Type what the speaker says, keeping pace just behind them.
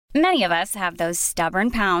Many of us have those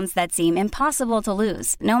stubborn pounds that seem impossible to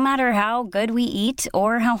lose, no matter how good we eat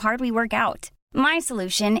or how hard we work out. My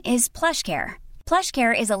solution is PlushCare.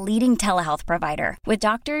 PlushCare is a leading telehealth provider with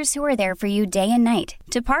doctors who are there for you day and night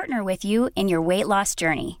to partner with you in your weight loss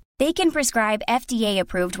journey. They can prescribe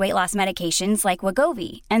FDA-approved weight loss medications like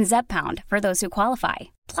Wegovy and Zepbound for those who qualify.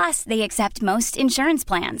 Plus, they accept most insurance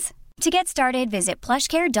plans. To get started, visit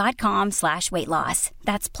plushcare.com/weightloss.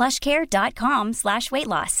 That's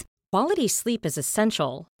plushcare.com/weightloss. Quality sleep is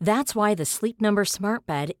essential. That's why the Sleep Number Smart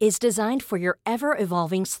Bed is designed for your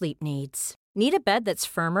ever-evolving sleep needs. Need a bed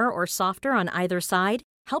that's firmer or softer on either side?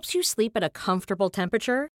 Helps you sleep at a comfortable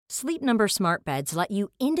temperature? Sleep Number Smart Beds let you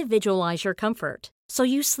individualize your comfort, so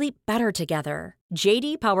you sleep better together.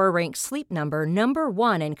 JD Power ranks Sleep Number number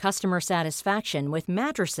 1 in customer satisfaction with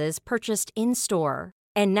mattresses purchased in-store.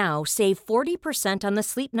 And now, save 40% on the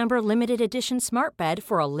Sleep Number Limited Edition Smart Bed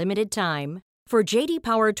for a limited time. For JD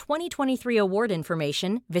Power 2023 award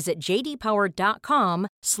information, visit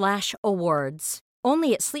jdpower.com/awards.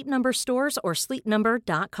 Only at Sleep Number stores or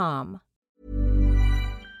sleepnumber.com.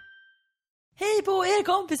 Hej på er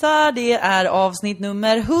kompisar, det är avsnitt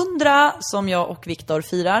nummer 100 som jag och Viktor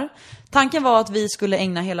firar. Tanken var att vi skulle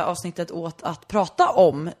ägna hela avsnittet åt att prata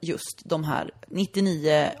om just de här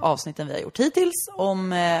 99 avsnitten vi har gjort hittills. Om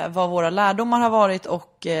vad våra lärdomar har varit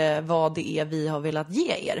och vad det är vi har velat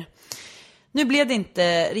ge er. Nu blev det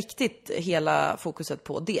inte riktigt hela fokuset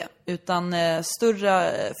på det, utan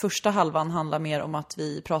första halvan handlar mer om att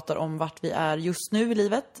vi pratar om vart vi är just nu i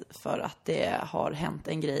livet, för att det har hänt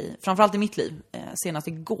en grej, framförallt i mitt liv, senast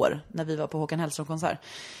igår när vi var på Håkan Hellström-konsert.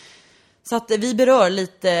 Så att vi berör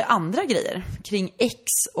lite andra grejer kring X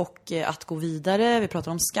och att gå vidare. Vi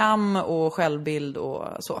pratar om skam och självbild och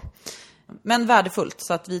så. Men värdefullt,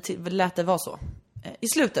 så att vi lät det vara så. I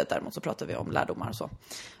slutet däremot så pratar vi om lärdomar och så.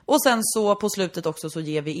 Och sen så på slutet också så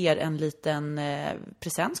ger vi er en liten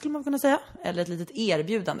present, skulle man kunna säga. Eller ett litet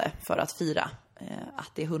erbjudande för att fira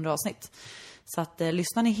att det är 100 avsnitt. Så att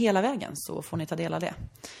lyssnar ni hela vägen så får ni ta del av det.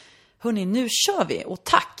 Hörrni, nu kör vi, och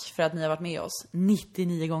tack för att ni har varit med oss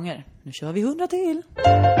 99 gånger. Nu kör vi 100 till.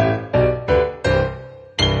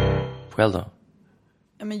 Själv då?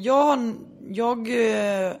 Ja, men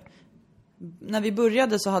när vi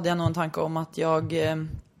började så hade jag nog en tanke om att jag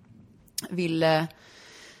ville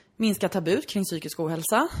minska tabut kring psykisk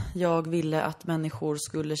ohälsa. Jag ville att människor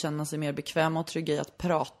skulle känna sig mer bekväma och trygga i att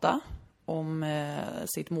prata om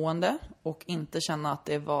sitt mående och inte känna att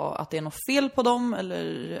det är något fel på dem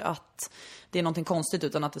eller att det är någonting konstigt,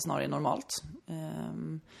 utan att det snarare är normalt.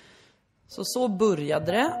 Så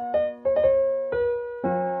började det.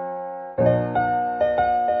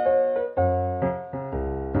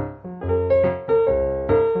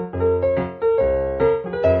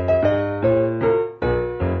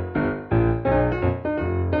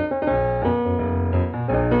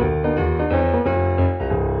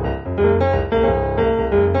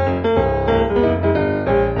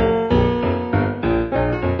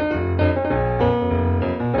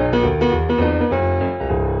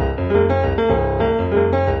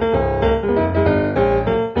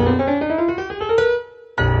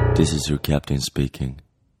 This is your captain speaking. 100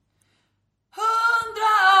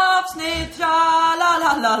 avsnitt,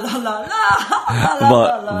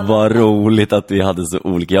 la. Vad roligt att vi hade så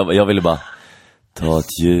olika. Jag ville bara ta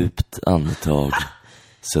ett djupt andetag.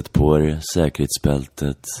 Sätt på er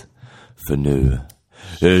säkerhetsbältet. För nu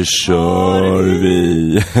kör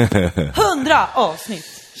vi. 100 avsnitt.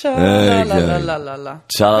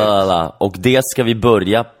 Tjalala. Och det ska vi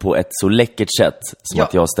börja på ett så läckert sätt som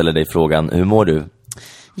att jag ställer dig frågan: hur mår du?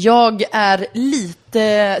 Jag är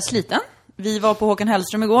lite sliten. Vi var på Håkan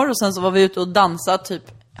Hellström igår och sen så var vi ute och dansade typ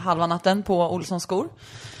halva natten på Olssons skor.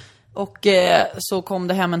 Och så kom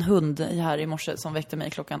det hem en hund här i morse som väckte mig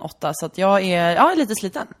 8:00. Så att jag är lite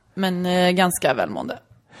sliten, men ganska välmående.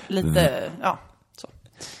 Lite, så.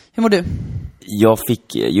 Hur mår du? Jag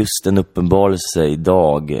fick just en uppenbarelse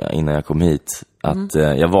idag innan jag kom hit. Att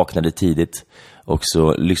jag vaknade tidigt och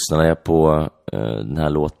så lyssnade jag på den här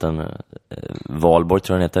låten, Valborg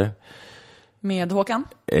tror jag den heter. Med Håkan?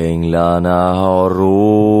 Änglarna har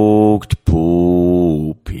åkt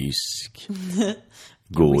på pisk.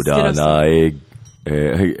 Gårdarna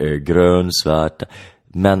är grönsvarta.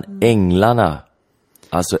 Men änglarna,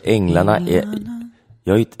 alltså änglarna är...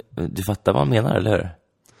 Du fattar vad han menar, eller hur?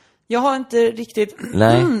 Jag har inte riktigt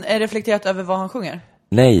reflekterat över vad han sjunger.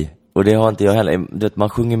 Nej, och det har inte jag heller. Man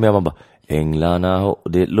sjunger med och man bara... Änglarna,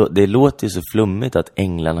 det låter ju så flummigt att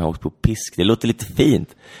änglarna har åkt på pisk. Det låter lite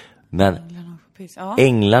fint. Men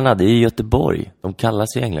änglarna, det är ju Göteborg. De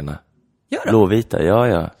kallas ju änglarna. Gör de? Blåvita,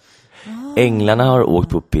 ja. Änglarna har åkt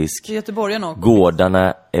på pisk. Göteborgarna åker.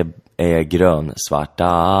 Gårdarna är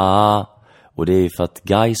grönsvarta. Och det är för att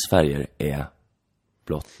Gais färger är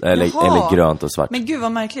blått. Eller grönt och svart. Men gud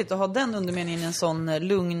vad märkligt att ha den undermeningen i en sån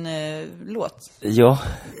lugn låt. Ja.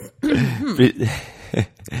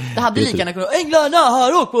 Det hade lika gärna kunnat. Änglarna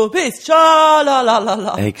har åkt på pisk.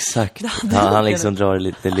 Tja-la-la-la-la. Exakt. Han liksom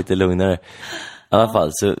drar det lite lugnare. I alla fall,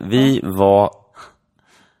 så vi var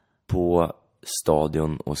på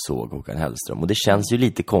stadion och såg Håkan Hellström. Och det känns ju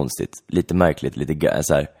lite konstigt, lite märkligt, lite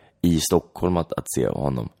så här, i Stockholm att se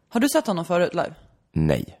honom. Har du sett honom förut live?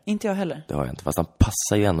 Nej. Inte jag heller. Det har jag inte. Fast han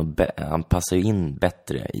passar ju in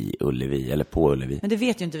bättre i Ullevi, eller på Ullevi. Men det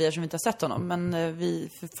vet ju inte vi eftersom vi inte har sett honom. Men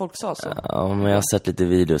folk sa så. Ja, men jag har sett lite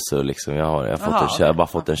videos och liksom, jag har bara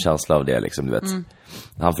fått en känsla av det liksom, du vet.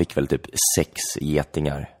 Han fick väl typ 6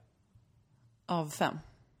 getingar. Av 5?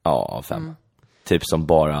 Ja, av 5. Typ som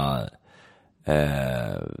bara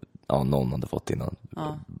någon hade fått innan.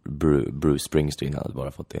 Bruce Springsteen hade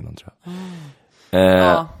bara fått innan, tror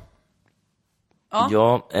jag.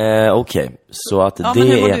 Okej. Så att det men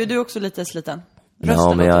hur är... du är också lite sliten.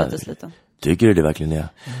 Rösten låter lite sliten. Tycker du det verkligen är?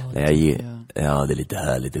 Ja, det är lite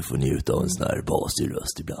härligt att få njuta av en sån här basig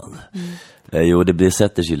röst ibland. Jo, det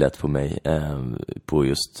sätter sig lätt på mig på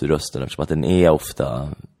just rösten, eftersom att den är ofta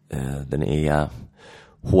den är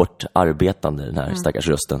hårt arbetande, den här stackars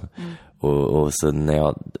rösten. Och så när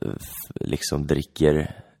jag liksom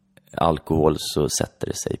dricker alkohol så sätter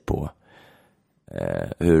det sig på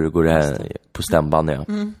hur går det här på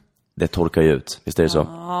stämbanden? Det torkar ju ut, visst är det så?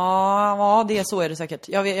 Ja, så är det säkert.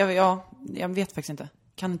 Jag vet faktiskt inte.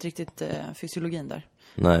 Kan inte riktigt fysiologin där.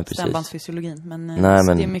 Nej, precis. Stämbandsfysiologin, men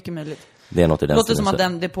det är mycket möjligt. Det är något i den låter som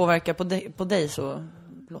att det påverkar på dig så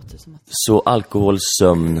låter det som att... Så alkohol,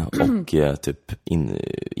 sömn och typ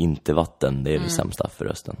inte vatten, det är det sämsta för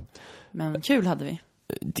rösten. Men kul hade vi.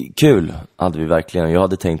 Kul hade vi verkligen. Jag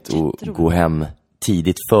hade tänkt att gå hem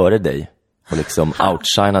tidigt före dig och liksom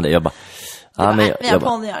outshina dig. Jag bara,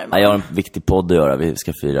 jag har en viktig podd att göra. Vi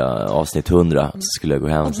ska fira avsnitt 100. Så skulle jag gå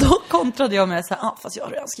hem. Och då kontrade jag med så här, fast jag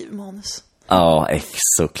har redan skrivit manus. Ja,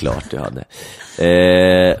 såklart du hade.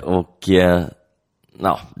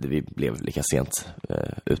 Vi blev lika sent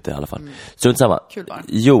ute i alla fall. Strunt samma. Kul bara.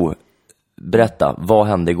 Jo, berätta. Vad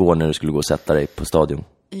hände igår när du skulle gå och sätta dig på stadion?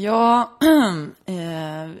 Ja,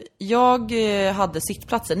 jag hade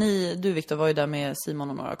sittplatser. Du Victor var ju där med Simon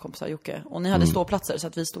och några kompisar, Jocke. Och ni hade ståplatser så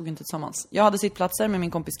att vi stod inte tillsammans. Jag hade sittplatser med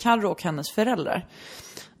min kompis Karro och hennes föräldrar.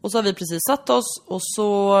 Och så har vi precis satt oss och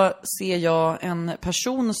så ser jag en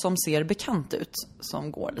person som ser bekant ut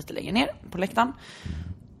som går lite längre ner på läktaren.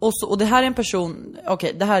 Och det här är en person,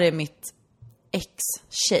 det här är mitt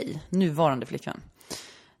ex-tjej, nuvarande flickvän.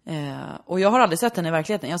 Och jag har aldrig sett henne i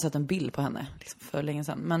verkligheten. Jag har sett en bild på henne liksom, för länge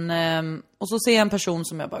sedan. Men, och så ser jag en person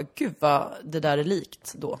som jag bara, gud vad det där är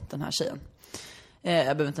likt då, den här tjejen. Jag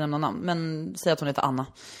behöver inte nämna namn, men säg att hon heter Anna.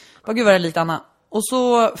 Bara, gud vad det är likt Anna. Och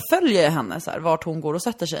så följer jag henne så här, vart hon går och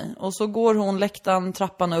sätter sig. Och så går hon läktaren,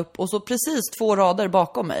 trappan upp. Och så precis 2 rader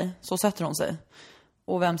bakom mig så sätter hon sig.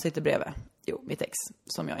 Och vem sitter bredvid? Jo, mitt ex,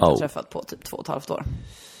 som jag inte har träffat på typ 2,5 år.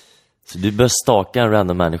 Så du bör staka en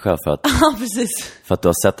random människa för att, precis. För att du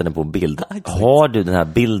har sett henne på en bild. Har du den här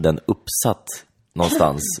bilden uppsatt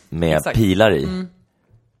någonstans med pilar i?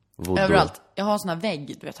 Överallt. Jag har en sån här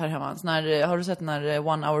vägg, du vet, här hemma. Har du sett den här 1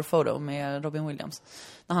 hour photo med Robin Williams?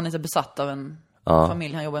 När han är så besatt av en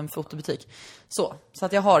familj, han jobbar i en fotobutik. Så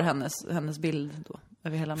att jag har hennes bild då.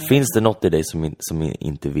 Över hela min. Finns det något i dig som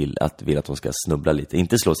inte vill att hon ska snubbla lite?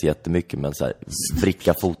 Inte slå sig jättemycket, men så här,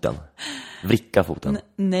 vricka foten.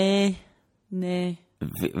 Nej.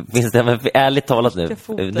 Finns det, men ärligt talat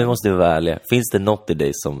nu måste du vara ärlig. Finns det något i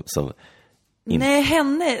dig som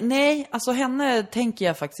Nej, alltså henne tänker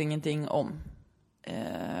jag faktiskt ingenting om.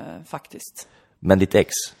 Faktiskt. Men ditt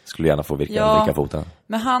ex skulle gärna få vricka foten.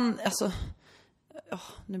 Men han, alltså...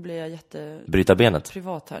 nu blir jag bryta benet?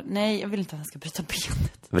 Privat här. Nej, jag vill inte att han ska bryta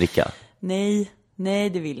benet. Vricka? Nej,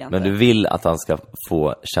 det vill jag inte. Men du vill att han ska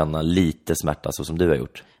få känna lite smärta så som du har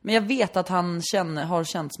gjort? Men jag vet att han har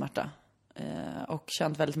känt smärta. Och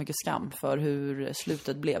känt väldigt mycket skam för hur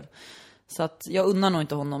slutet blev. Så att jag unnar nog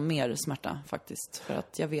inte honom mer smärta faktiskt. För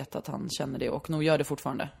att jag vet att han känner det och nog gör det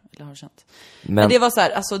fortfarande. Eller har känt. Men det var så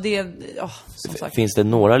här, alltså som sagt. Finns det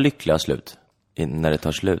några lyckliga slut när det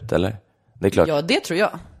tar slut, eller? Det är klart. Ja, det tror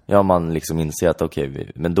jag. Ja, man liksom inser att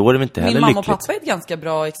men då är det inte heller lyckligt. Min mamma och pappa är ett ganska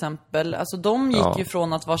bra exempel. Alltså de gick ju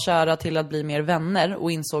från att vara kära till att bli mer vänner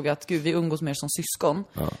och insåg att gud, vi umgås mer som syskon.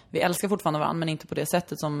 Vi älskar fortfarande varandra, men inte på det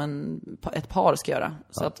sättet som ett par ska göra.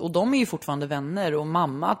 Så att, och de är ju fortfarande vänner och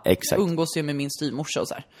mamma umgås ju med min styvmorsa och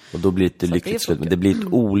så här. Och då blir det ett lyckligt slut, men det blir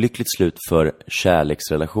ett olyckligt slut för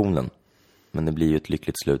kärleksrelationen. Men det blir ju ett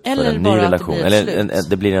lyckligt slut Eller för en ny bara att det relation. blir ett Eller slut.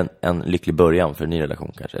 det blir en lycklig början för en ny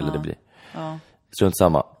relation kanske. Eller det blir strunt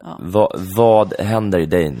samma. Vad händer i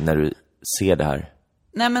dig när du ser det här?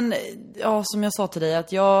 Nej men, ja, som jag sa till dig, att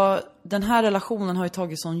den här relationen har ju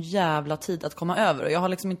tagit sån jävla tid att komma över. Och jag har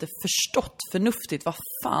liksom inte förstått förnuftigt vad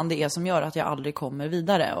fan det är som gör att jag aldrig kommer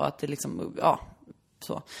vidare. Och att det liksom, ja,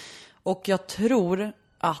 så. Och jag tror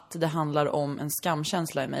att det handlar om en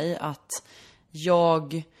skamkänsla i mig.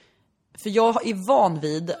 För jag är van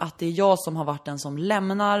vid att det är jag som har varit den som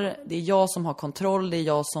lämnar. Det är jag som har kontroll, det är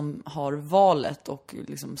jag som har valet. Och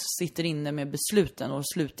liksom sitter inne med besluten och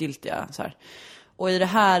slutgiltiga så här. Och i det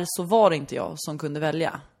här så var det inte jag som kunde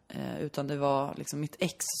välja. Utan det var liksom mitt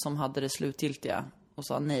ex som hade det slutgiltiga. Och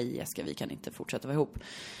sa nej Jessica, vi kan inte fortsätta vara ihop.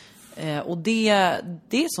 Och det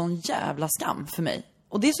är sån jävla skam för mig.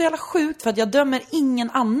 Och det är så jävla sjukt för att jag dömer ingen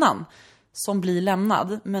annan som blir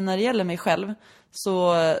lämnad. Men när det gäller mig själv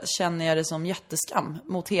så känner jag det som jätteskam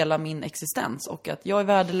mot hela min existens. Och att jag är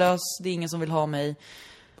värdelös, det är ingen som vill ha mig.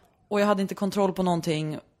 Och jag hade inte kontroll på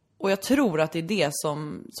någonting. Och jag tror att det är det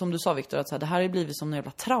som du sa Victor, att så här, det här har blivit som en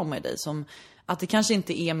jävla trauma i dig. Som att det kanske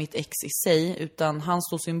inte är mitt ex i sig, utan han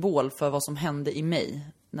står symbol för vad som hände i mig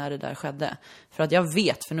när det där skedde. För att jag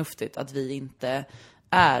vet förnuftigt att vi inte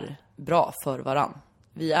är bra för varann.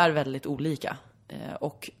 Vi är väldigt olika.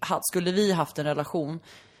 Och skulle vi haft en relation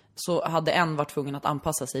så hade en varit tvungen att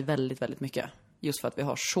anpassa sig väldigt, väldigt mycket. Just för att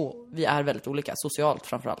vi är väldigt olika, socialt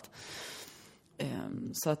framförallt.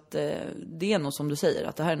 Så att det är nog som du säger,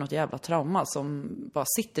 att det här är något jävla trauma som bara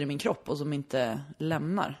sitter i min kropp och som inte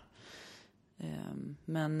lämnar.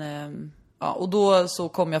 Ja, och då så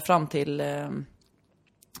kom jag fram till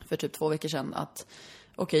för typ 2 veckor sedan att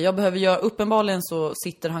okej, jag behöver göra, uppenbarligen så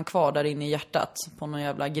sitter han kvar där inne i hjärtat på någon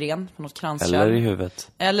jävla gren, på något kranskärl.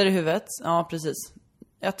 Eller i huvudet, ja precis.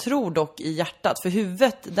 Jag tror dock i hjärtat, för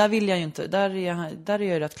huvudet, där vill jag ju inte, där är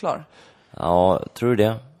jag rätt klar. Ja, tror du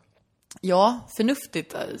det? Ja,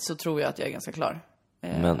 förnuftigt så tror jag att jag är ganska klar.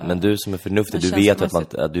 Men du som är förnuftig, du vet att man...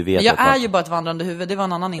 Du vet men jag att man... är ju bara ett vandrande huvud, det var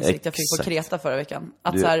en annan insikt jag fick på Kreta förra veckan.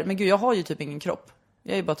 Att så här, men gud, jag har ju typ ingen kropp.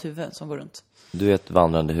 Jag är ju bara ett huvud som går runt. Du är ett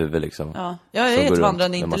vandrande huvud liksom. Ja, jag är ett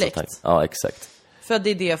vandrande intellekt. Ja, exakt. För det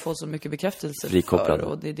är det jag får så mycket bekräftelse Frikopplad. för.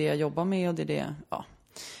 Och det är det jag jobbar med och det är det, ja.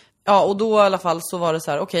 Ja, och då i alla fall så var det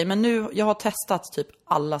så här, okej, men nu, jag har testat typ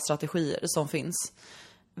alla strategier som finns.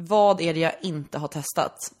 Vad är det jag inte har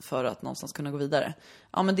testat för att någonstans kunna gå vidare?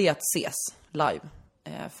 Ja, men det är att ses live.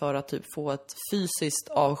 För att typ få ett fysiskt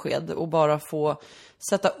avsked och bara få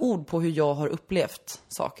sätta ord på hur jag har upplevt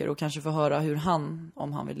saker. Och kanske få höra hur han,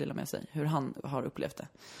 om han vill dela med sig, hur han har upplevt det.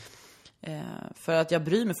 För att jag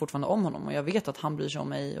bryr mig fortfarande om honom och jag vet att han bryr sig om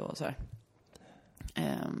mig och så här.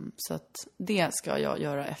 Så att det ska jag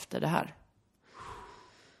göra efter det här.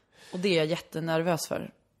 Och det är jag jättenervös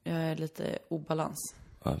för. Jag är lite obalans.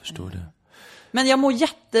 Jag förstår det. Men jag mår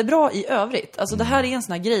jättebra i övrigt. Alltså det här är en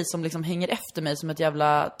sån här grej som liksom hänger efter mig som ett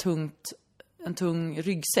jävla en tung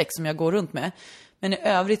ryggsäck som jag går runt med. Men i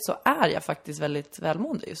övrigt så är jag faktiskt väldigt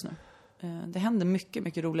välmående just nu. Det händer mycket,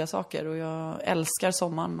 mycket roliga saker och jag älskar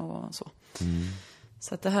sommaren och så.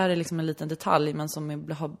 Så att det här är liksom en liten detalj men som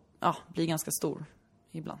blir ganska stor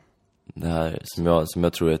ibland. Det här som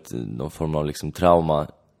jag tror är någon form av liksom trauma.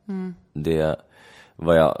 Det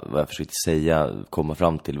vad jag försökte komma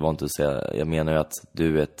fram till var inte att säga, jag menar ju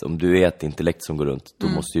att om du är ett intellekt som går runt, då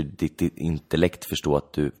måste ju ditt intellekt förstå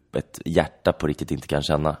att du ett hjärta på riktigt inte kan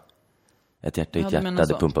känna. Ett hjärta i ett hjärta,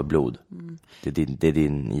 det pumpar blod. Det är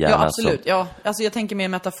din hjärna. Ja, absolut. Ja, alltså jag tänker mer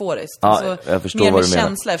metaforiskt. Ja, alltså, jag förstår mer vad med du menar.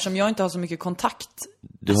 Känsla, eftersom jag inte har så mycket kontakt.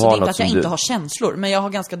 Du alltså, har det är inte något att jag som inte har känslor, men jag har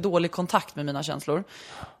ganska dålig kontakt med mina känslor.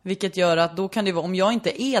 Vilket gör att då kan det vara, om jag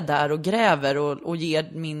inte är där och gräver och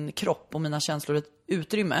ger min kropp och mina känslor ett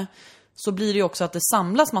utrymme, så blir det ju också att det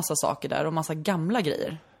samlas massa saker där och massa gamla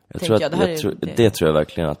grejer. Det tror jag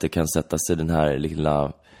verkligen att det kan sätta sig, den här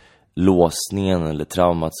lilla låsningen eller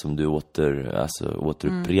traumat som du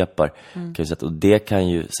återupprepar. Och det kan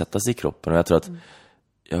ju sätta sig i kroppen. Och jag tror att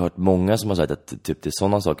jag har hört många som har sagt att typ det är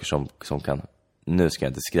sådana saker som kan, nu ska jag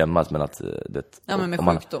inte skrämmas, men att det, ja, men med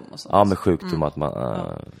sjukdom och sånt. Ja, med sjukdom, att man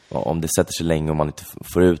om det sätter sig länge och man inte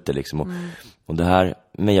får ut det liksom. Och det här,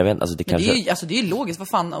 men jag vet, alltså det kanske... Det är ju logiskt, vad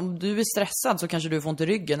fan, om du är stressad så kanske du får ont i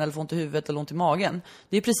ryggen eller får ont i huvudet eller ont i magen.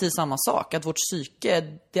 Det är precis samma sak, att vårt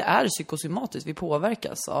psyke, det är psykosomatiskt, vi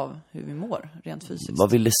påverkas av hur vi mår, rent fysiskt.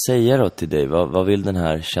 Vad vill det säga då till dig? Vad vill den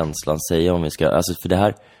här känslan säga om vi ska, alltså för det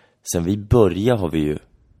här, sen vi började har vi ju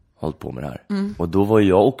hållit på med det här. Och då var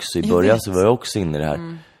jag också, i början så var jag också inne i det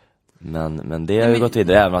här. Men det har ju gått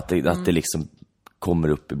vidare, även att det liksom kommer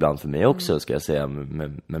upp ibland för mig också, ska jag säga,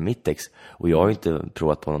 med mitt ex. Och jag har ju inte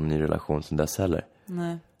provat på någon ny relation sen dess heller.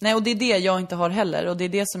 Nej, och det är det jag inte har heller. Och det är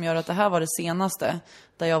det som gör att det här var det senaste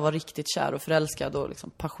där jag var riktigt kär och förälskad och liksom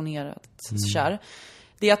passionerat kär.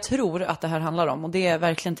 Det jag tror att det här handlar om, och det är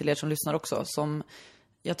verkligen till er som lyssnar också, som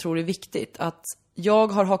jag tror är viktigt, att jag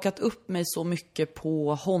har hakat upp mig så mycket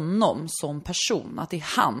på honom som person. Att det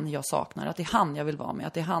är han jag saknar, att det är han jag vill vara med,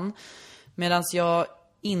 att det är han. Medan jag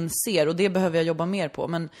inser, och det behöver jag jobba mer på,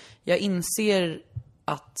 men jag inser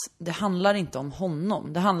att det handlar inte om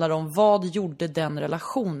honom. Det handlar om vad gjorde den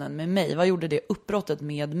relationen med mig? Vad gjorde det uppbrottet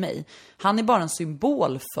med mig? Han är bara en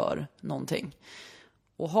symbol för någonting.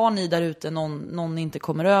 Och har ni där ute någon ni inte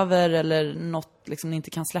kommer över eller något liksom ni inte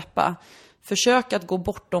kan släppa, försök att gå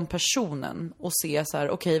bortom personen och se så här: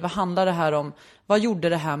 okej, vad handlar det här om? Vad gjorde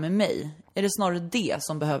det här med mig? Är det snarare det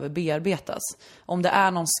som behöver bearbetas? Om det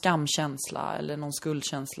är någon skamkänsla eller någon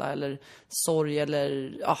skuldkänsla eller sorg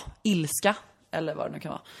eller ilska eller vad det nu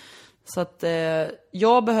kan vara. Så att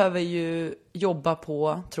jag behöver ju jobba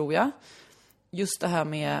på, tror jag, just det här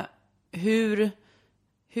med hur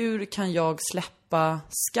kan jag släppa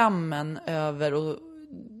skammen över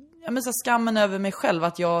skammen över mig själv,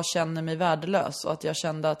 att jag känner mig värdelös och att jag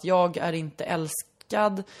kände att jag är inte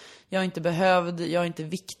älskad, jag är inte behövd, jag är inte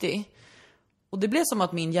viktig. Och det blev som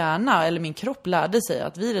att min hjärna eller min kropp lärde sig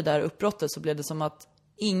att vid det där uppbrottet så blev det som att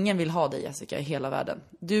ingen vill ha dig, Jessica, i hela världen.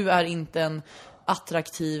 Du är inte en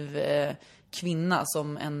attraktiv kvinna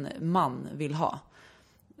som en man vill ha.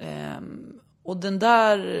 Och den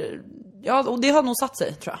där, och det har nog satt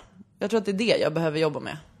sig, tror jag. Jag tror att det är det jag behöver jobba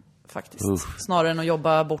med, faktiskt. Snarare än att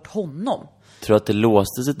jobba bort honom. Tror du att det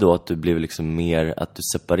låste sig då, att du blev liksom mer, att du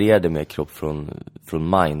separerade mer kropp från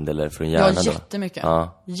mind eller från hjärnan? Ja, jättemycket.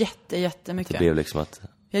 Ja. Jättemycket. Det blev liksom att...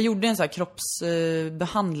 Jag gjorde en sån här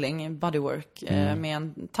kroppsbehandling, bodywork, med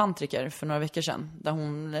en tantriker för några veckor sedan. Där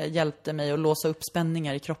hon hjälpte mig att låsa upp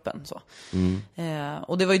spänningar i kroppen. Så.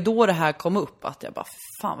 Och det var ju då det här kom upp, att jag bara,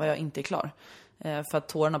 fan vad jag inte är klar. För att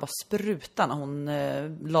tårarna bara sprutade när hon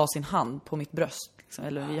la sin hand på mitt bröst, liksom,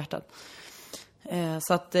 eller i hjärtat.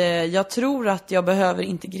 Så att jag tror att jag behöver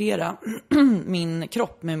integrera min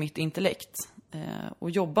kropp med mitt intellekt. Och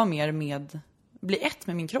jobba mer med, bli ett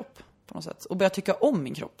med min kropp på något sätt. Och börja tycka om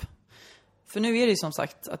min kropp. För nu är det ju som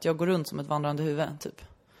sagt att jag går runt som ett vandrande huvud, typ.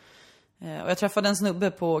 Och jag träffade en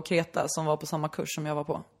snubbe på Kreta som var på samma kurs som jag var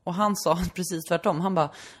på. Och han sa precis tvärtom. Han bara,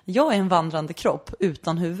 jag är en vandrande kropp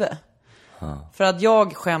utan huvud. För att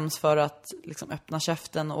jag skäms för att liksom öppna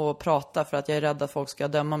käften och prata, för att jag är rädd att folk ska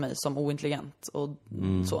döma mig som ointelligent och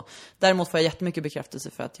så. Däremot får jag jättemycket bekräftelse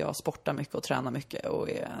för att jag sportar mycket och tränar mycket och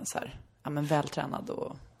är så här, vältränad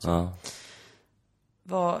och så.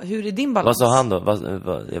 Hur är din balans? Vad sa han då?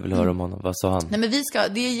 Jag vill höra om honom. Vad sa han? Nej, men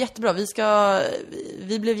det är jättebra.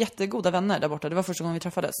 Vi blev jättegoda vänner där borta. Det var första gången vi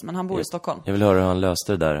träffades, men han bor i Stockholm. Jag vill höra hur han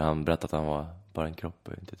löste det där. Han berättade att han var bara en kropp,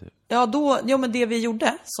 inte typ. Men det vi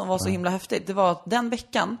gjorde som var så himla häftigt, det var att den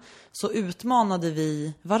veckan så utmanade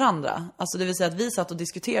vi varandra. Alltså det vill säga att vi satt och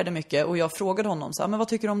diskuterade mycket och jag frågade honom så här, men vad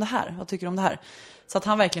tycker du om det här? Vad tycker du om det här? Så att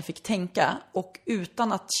han verkligen fick tänka, och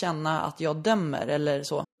utan att känna att jag dömer eller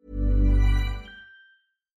så.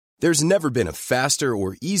 There's never been a faster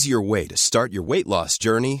or easier way to start your weight loss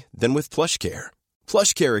journey than with PlushCare.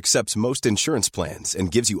 PlushCare accepts most insurance plans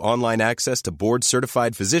and gives you online access to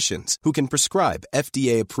board-certified physicians who can prescribe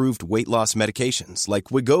FDA-approved weight loss medications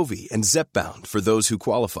like Wegovy and Zepbound for those who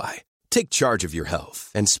qualify. Take charge of your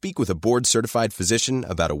health and speak with a board-certified physician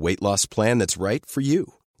about a weight loss plan that's right for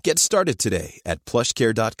you. Get started today at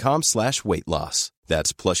plushcare.com/weightloss.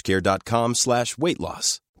 That's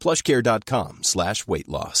plushcare.com/weightloss.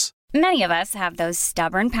 plushcare.com/weightloss. Many of us have those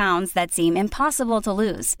stubborn pounds that seem impossible to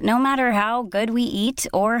lose, no matter how good we eat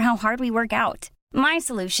or how hard we work out. My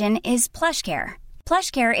solution is PlushCare.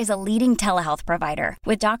 PlushCare is a leading telehealth provider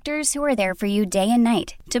with doctors who are there for you day and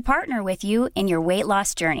night to partner with you in your weight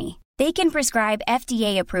loss journey. They can prescribe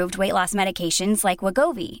FDA-approved weight loss medications like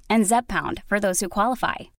Wegovy and Zepbound for those who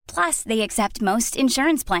qualify. Plus, they accept most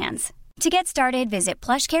insurance plans. To get started, visit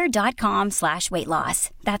plushcare.com/weightloss.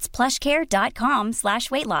 That's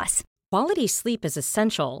plushcare.com/weightloss. Quality sleep is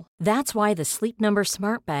essential. That's why the Sleep Number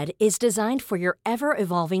Smart Bed is designed for your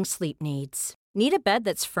ever-evolving sleep needs. Need a bed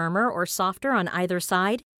that's firmer or softer on either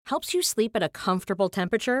side? Helps you sleep at a comfortable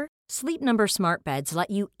temperature? Sleep Number Smart Beds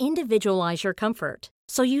let you individualize your comfort,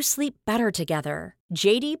 so you sleep better together.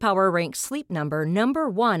 JD Power ranks Sleep Number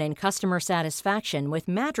 #1 in customer satisfaction with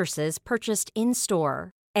mattresses purchased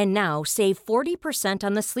in-store. And now, save 40%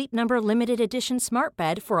 on the Sleep Number Limited Edition Smart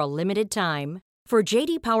Bed for a limited time. For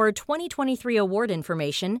JD Power 2023 award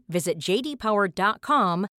information, visit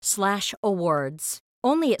jdpower.com/awards.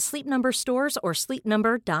 Only at Sleep Number stores or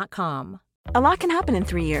sleepnumber.com. A lot can happen in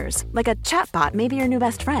 3 years, like a chatbot may be your new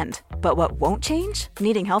best friend. But what won't change?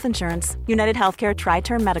 Needing health insurance. United Healthcare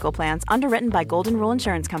Tri-Term Medical Plans, underwritten by Golden Rule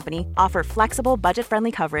Insurance Company, offer flexible,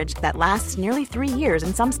 budget-friendly coverage that lasts nearly 3 years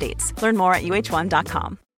in some states. Learn more at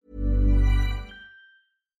uh1.com.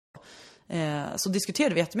 Så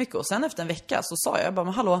diskuterade vi jättemycket, och sen efter en vecka så sa jag bara,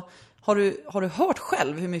 men hallå, har du hört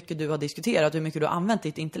själv hur mycket du har diskuterat, hur mycket du har använt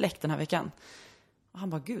ditt intellekt den här veckan? Och han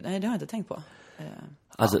bara, gud, nej, det har jag inte tänkt på.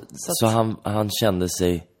 Alltså, så han kände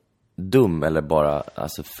sig dum eller bara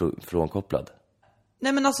alltså, frånkopplad?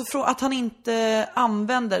 Nej, men alltså att han inte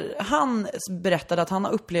använder... Han berättade att han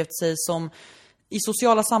har upplevt sig som i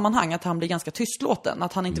sociala sammanhang att han blir ganska tystlåten.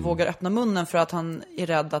 Att han inte vågar öppna munnen för att han är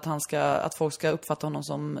rädd att folk ska uppfatta honom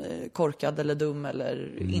som korkad eller dum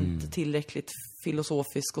eller inte tillräckligt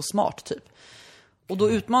filosofisk och smart typ. Och då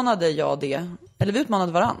utmanade jag det, eller vi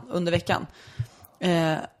utmanade varann under veckan.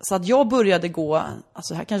 Så att jag började gå,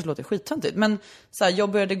 alltså här kanske låter skittöntigt, men så här,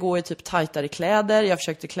 jag började gå i typ tajtare kläder. Jag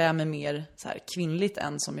försökte klä mig mer så här kvinnligt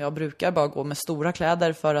än som jag brukar, bara gå med stora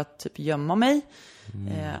kläder för att typ gömma mig.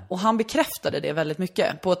 Och han bekräftade det väldigt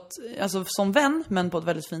mycket på ett, alltså som vän, men på ett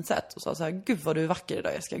väldigt fint sätt, och sa så här, gud vad du är vacker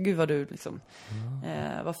idag, Jessica, gud vad du liksom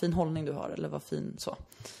vad fin hållning du har, eller vad fin så.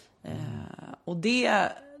 Och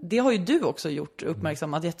det har ju du också gjort,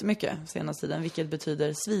 uppmärksammat jättemycket senaste tiden, vilket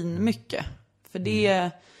betyder svinmycket. För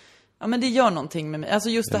det gör någonting med mig. Alltså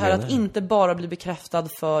just det här att inte bara bli bekräftad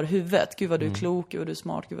för huvudet. Gud vad du är klok, gud vad du är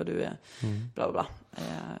smart, gud vad du är bla bla bla.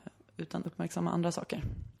 Utan uppmärksamma andra saker.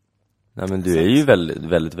 Nej, men du är ju väldigt,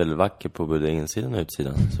 väldigt, väldigt vacker på både insidan och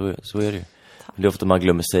utsidan. Så är det ju. Det är ofta man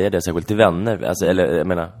glömmer säga det, särskilt till vänner. Alltså, eller jag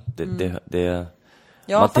menar, det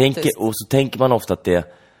ja, man faktiskt. tänker, och så tänker man ofta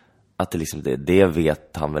att det liksom det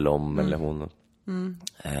vet han väl om eller hon.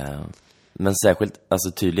 Men särskilt,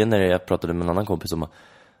 alltså tydligen när jag pratade med en annan kompis om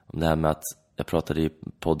det här med att jag pratade i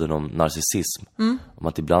podden om narcissism. Om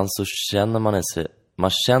att ibland så känner man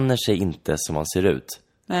känner sig inte som man ser ut.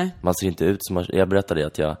 Nej. Man ser inte ut som jag berättade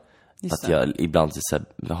att jag ibland så här,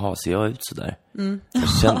 jaha, ser jag ut så där?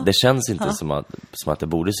 Det känns inte som att jag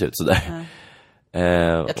borde se ut så där.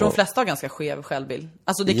 Jag tror de flesta har ganska skev självbild.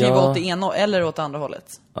 Alltså det kan ju vara åt det ena eller åt det andra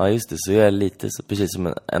hållet. Ja, just det. Så jag är lite så, precis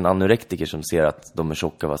som en anorektiker som ser att de är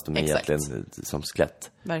tjocka fast de är egentligen som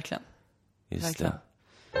skelett. Verkligen. Just Verkligen. det.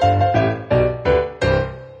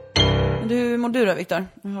 Men hur mår du då, Viktor?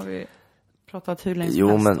 Nu har vi pratat hur länge som Jo,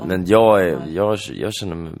 helst men jag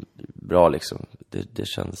känner mig bra liksom. Det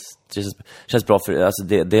känns bra för, alltså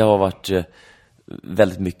det har varit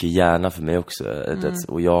väldigt mycket hjärna för mig också.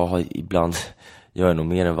 Och jag har ibland, jag är nog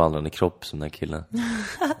mer en vandrande kropp som den här killen.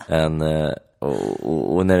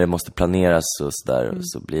 Och när det måste planeras och sådär,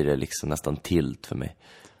 så blir det liksom nästan tilt för mig.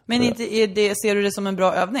 Men ser du det som en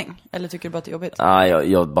bra övning? Eller tycker du bara att det är jobbigt?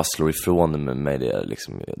 Jag bara slår ifrån mig det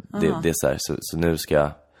liksom. Det är så här, så nu ska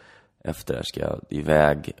jag, efter det här ska jag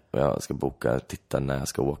iväg och jag ska titta när jag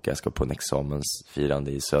ska åka. Jag ska på en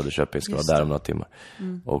examensfirande i Söderköping, ska vara där om några timmar.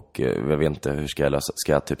 Och jag vet inte, hur ska jag lösa?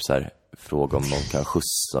 Ska jag typ så här fråga om någon kan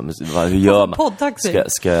skjutsa? Hur gör man? Poddtaxi.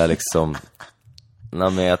 Ska jag liksom...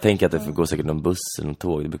 Nej, men jag tänker att det får gå säkert någon buss eller någon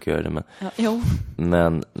tåg, det brukar göra det, men... Ja, jo.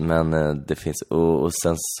 Men det finns... Och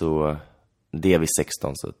sen så... Det är vi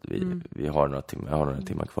 16, så att vi har några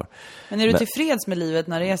timmar kvar. Men är du tillfreds med livet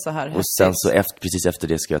när det är så här häftigt? Och sen så precis efter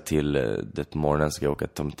det ska jag till på morgonen ska jag åka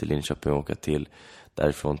till Linköping och åka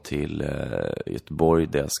därifrån till Göteborg,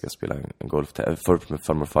 där jag ska spela en golftävling med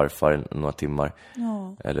farmor och farfar några timmar.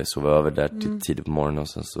 Ja. Eller sova över där till tidigt på morgonen, och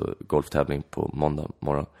sen så golftävling på måndag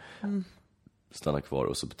morgon. Stanna kvar,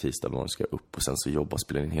 och så på tisdag morgon ska jag upp och sen så jobba och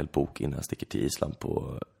spela in en hel bok innan jag sticker till Island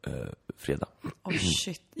på fredag.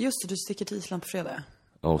 Shit. Just det, du sticker till Island på fredag.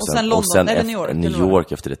 Och sen London, eller New York? New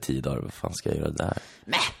York efter det 10 dagar. Vad fan ska jag göra där?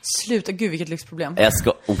 Men sluta, gud vilket lyxproblem. Jag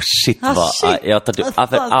ska, jag tar till,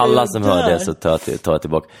 för alla som hör det så tar jag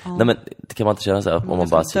tillbaka. Nej, men det kan man inte känna så här, om man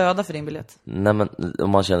bara döda för din biljett. Nej, men om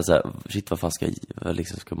man känner så här, shit, vad fan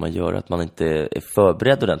ska man göra? Att man inte är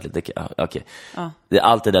förberedd ordentligt. Okej. Det är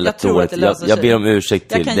alltid det lätt dåligt. Jag ber om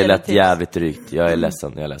ursäkt till. Det är lätt jävligt drygt. Jag är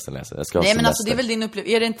ledsen. Jag ska Nej, men alltså det är väl din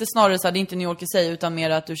upplevelse. Är det inte snarare så här, det är inte New York i sig, utan mer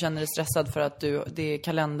att du känner dig stressad för att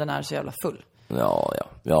kalendern är så jävla full?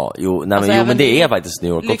 Jo, men det är faktiskt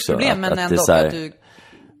New York också. Men ändå att du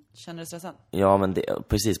känner dig stressad. Ja, men det,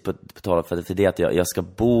 precis på tal för det att jag ska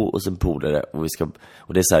bo hos en polare,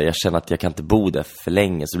 och det är så här, jag känner att jag kan inte bo där för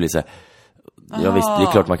länge, så blir det så här, jag visst, det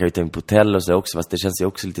är klart man kan ju ta in på hotell och så också, fast det känns ju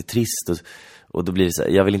också lite trist, och då blir det så här,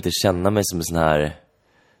 jag vill inte känna mig som en sån här.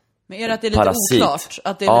 Men är det att det är lite oklart?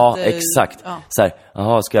 Att det är lite, exakt. Ja. Så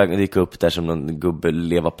här, ska jag dyka upp där som någon gubbe,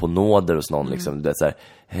 leva på nåder hos någon liksom. Det är så här,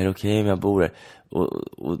 är det okej om jag bor här?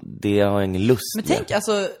 Och det har jag ingen lust med. Men tänk,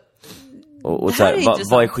 alltså, Och Det så här här, är vad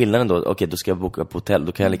intressant. är skillnaden då? Okej, då ska jag boka på hotell.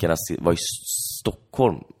 Då kan jag lika gärna vara i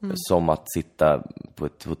Stockholm som att sitta på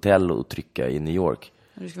ett hotell och trycka i New York.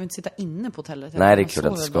 Du ska väl inte sitta inne på hotellet? Nej, det är Man klart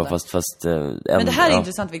att det sover ska, bara där. fast Men det här är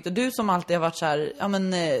intressant, Victor. Du som alltid har varit så här, ja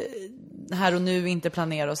men här och nu, inte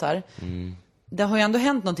planera och så här. Det har ju ändå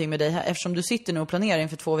hänt någonting med dig här, eftersom du sitter nu och planerar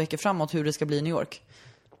inför 2 veckor framåt hur det ska bli i New York.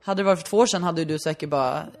 Hade det varit för 2 år sedan hade du säkert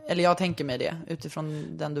bara, eller jag tänker mig det, utifrån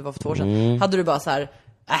den du var för 2 år sedan. Hade du bara så här,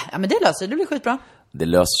 ja men det löser det blir skitbra. Det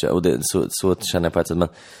löser sig, och så känner jag på ett sätt. Men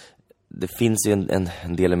det finns ju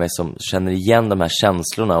en del i mig som känner igen de här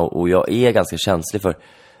känslorna, och jag är ganska känslig för.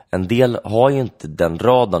 En del har ju inte den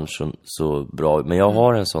radarn så bra, men jag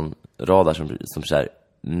har en sån radar som så här,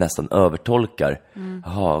 nästan övertolkar.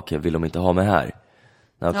 Jaha, okej, vill de inte ha mig här?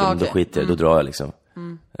 Nej, okej, men då skiter jag, då drar jag liksom.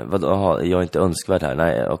 Jaha, jag är inte önskvärd här.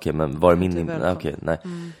 Nej, okej, men var är min... Nej, okej, nej.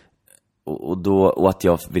 Och att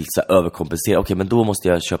jag vill så här, överkompensera. Okej, men då måste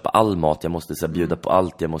jag köpa all mat. Jag måste så här, bjuda på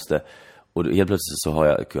allt. Jag måste... Och helt plötsligt så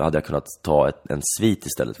hade jag kunnat ta en svit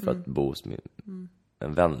istället för att bo hos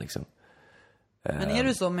en vän liksom. Men är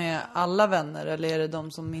du så med alla vänner, eller är det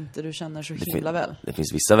de som inte du känner så himla väl? Det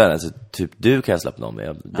finns vissa vänner, alltså, typ du kan jag slappna av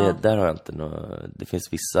med. Där har jag inte det finns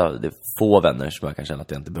det är få vänner som jag kan känna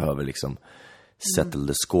att jag inte behöver liksom settle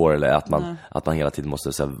the score, eller att man hela tiden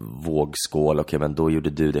måste så här, vågskåla. Okej, men då gjorde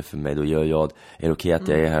du det för mig, då gör jag. Är det okej att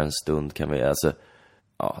jag är här en stund? Kan vi, alltså,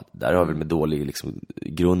 ja, där har vi med dålig liksom,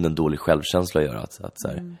 grunden dålig självkänsla att göra, att så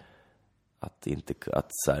här, att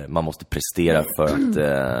så här, man måste prestera för att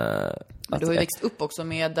Men du har ju växt upp också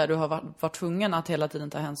med där du har varit tvungen att hela tiden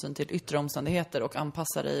ta hänsyn till yttre omständigheter och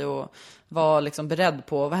anpassa dig och vara liksom beredd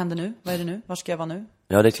på, vad händer nu? Vad är det nu? Var ska jag vara nu?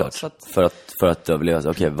 Ja, det är klart. Så att... För att överleva.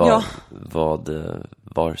 Okej,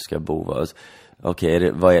 var ska jag bo?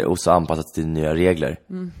 Okej, och så anpassat till nya regler.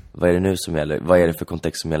 Vad är det nu som gäller? Vad är det för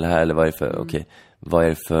kontext som gäller här? Eller vad är det för, vad är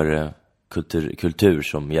det för kultur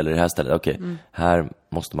som gäller i det här stället? Okej, här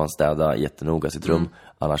måste man städa jättenoga sitt rum,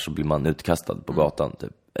 annars så blir man utkastad på gatan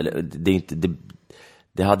typ. Eller det är inte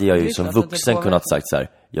det hade jag ju som vuxen kunnat sagt så här: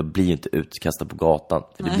 jag blir ju inte utkastad på gatan,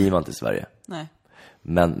 för det blir man inte i Sverige. Nej.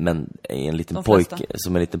 Men en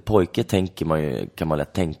liten pojke tänker man ju, kan man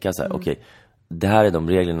lätt tänka så här: okej, det här är de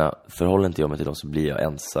reglerna, förhållande till jag till dem, så blir jag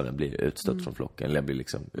ensam, jag blir utstött från flocken, eller jag blir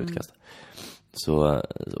liksom utkastad. Så,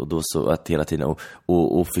 och då så att hela tiden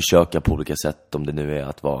och försöka på olika sätt, om det nu är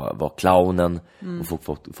att vara clownen och få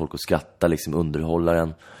folk att skratta, liksom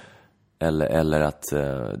underhållaren, eller att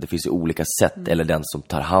det finns ju olika sätt, eller den som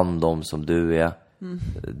tar hand om, som du är,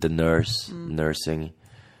 the nurse, nursing.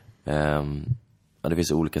 Ja, det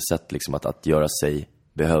finns olika sätt liksom att göra sig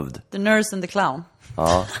behövd. The nurse and the clown.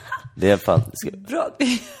 Ja, det är fan. Bra.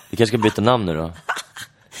 Vi kanske ska byta namn nu då.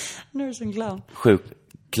 Nurse and clown.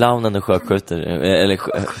 Clownen och sjuksköterskan. Eller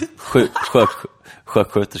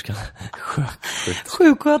sjuksköterskan.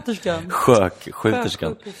 Sjuksköterskan.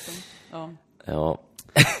 Sjuksköterskan. Ja.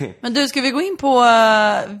 Men du, ska vi gå in på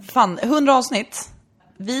 100 avsnitt?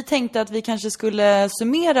 Vi tänkte att vi kanske skulle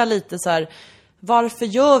summera lite så här: varför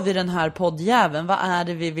gör vi den här poddjäveln? Vad är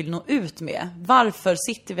det vi vill nå ut med? Varför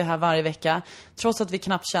sitter vi här varje vecka trots att vi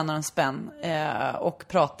knappt tjänar en spänn och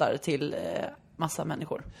pratar till massa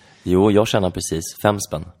människor? Jo, jag tjänar precis 5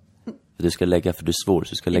 spänn. Du ska lägga, för du svor, så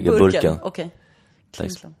du ska lägga burken. Okej.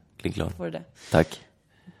 Klinklan. Får det. Tack.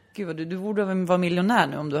 Gud, vad du borde vara miljonär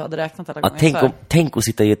nu om du hade räknat alla gånger. Tänk att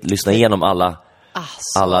sitta och lyssna igenom alla.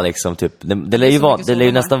 Alla liksom typ. Det lär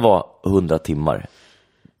ju nästan vara 100 timmar.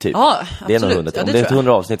 Typ. Ja, det är nog 100 timmar. Om det är inte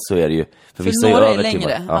 100 avsnitt så är det ju, för vissa är över längre.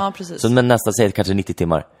 timmar. Ja, precis. Så men nästan säger kanske 90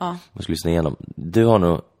 timmar. Ja. Man ska lyssna igenom. Du har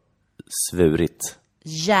nog svurit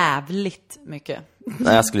jävligt mycket.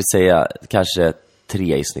 Nej, jag skulle säga kanske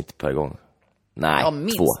 3 i snitt per gång. Nej, ja,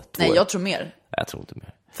 minst. 2. Nej, jag tror mer. Jag tror inte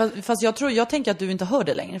mer. Fast jag tänker att du inte hör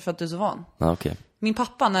det längre för att du är så van. Ah, okay. Min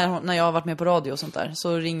pappa, när jag har varit med på radio och sånt där,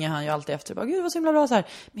 så ringer han ju alltid efter och bara: gud, vad så himla bra så här.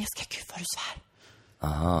 Men jag ska, gud vad du svär.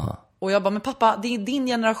 Aha. Och jag bara: men pappa, det är din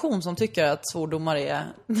generation som tycker att svordomar är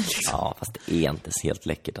liksom. Ja, fast det är inte helt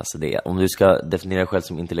läckert alltså det. Om du ska definiera dig själv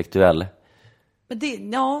som intellektuell, men det,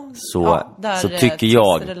 så tycker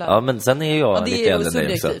jag. Ja, men sen är jag lite äldre än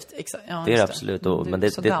dig också. Exakt. Ja, det är absolut. Men det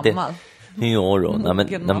är så gammal. Ja då. Nej,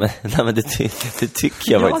 men det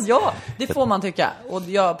tycker jag. Ja, det får man tycka. Och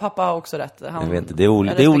pappa har också rätt. Jag vet inte, det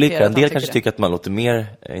är olika. En del kanske tycker att man låter mer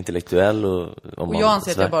intellektuell. Och jag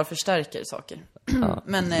anser att jag bara förstärker saker. Ja,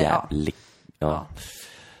 men ja.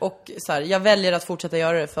 Och så här, jag väljer att fortsätta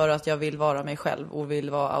göra det för att jag vill vara mig själv och vill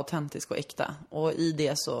vara autentisk och äkta. Och i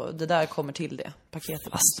det så, det där kommer till det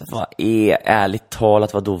paketet. Fast vad är, ärligt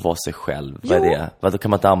talat, vad då var sig själv? Vad är det? Vad då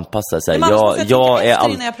kan man inte anpassa sig? Jag är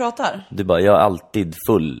alltid innan jag pratar. Du bara, jag är alltid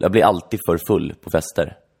full. Jag blir alltid för full på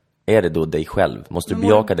fester. är det då dig själv? Måste du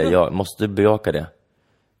bejaka det? Måste du bejaka det?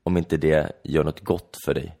 Om inte det gör något gott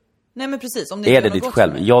för dig. Nej, men precis. Om det är det ditt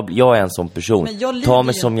själv? Jag är en sån person. Ta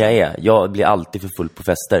mig som jag är. Jag blir alltid för full på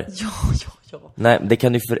fester. Ja. Nej, det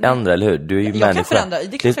kan du förändra, eller hur? Du är ju människa. Kan förändra.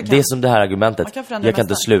 Det är som det här argumentet. Jag kan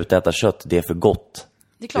inte sluta äta kött, det är för gott.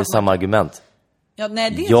 Det är samma argument. Ja,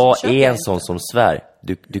 nej, jag är en sån som svär.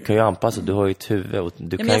 Du kan ju anpassa, du har ju ett huvud och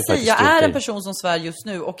du kan ju faktiskt jag är en person som svär just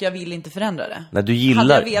nu och jag vill inte förändra det. Nej,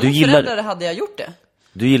 hade jag velat förändra det hade jag gjort det.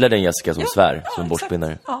 Du gillar den Jessica som svär, som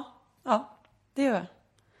borstpinnare. Ja, det gör jag.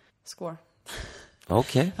 Score.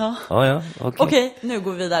 Okej. Okej, nu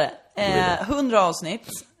går vi vidare. 100 avsnitt,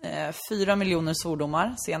 4 miljoner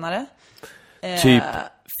svordomar senare. Typ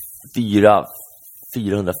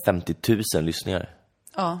 450 000 lyssningar.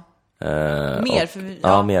 Ja.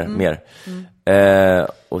 Mer. Mer.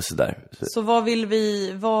 Och sådär. Så vad vill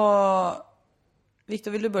vi...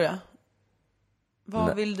 Victor, vill du börja?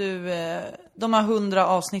 Vad vill du... de här 100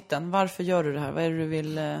 avsnitten, varför gör du det här? Vad är det du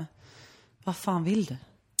vill... vad fan vill du?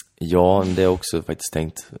 Ja, det är också faktiskt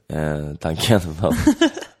tänkt tanken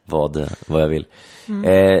vad jag vill.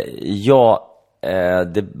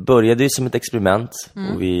 Det började ju som ett experiment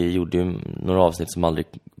och vi gjorde ju några avsnitt som aldrig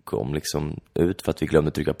kom liksom ut för att vi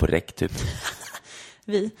glömde trycka på rec typ.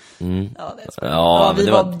 Vi? Ja, det är så.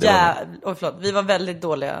 Vi var väldigt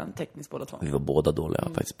dåliga tekniskt båda två. Vi var båda dåliga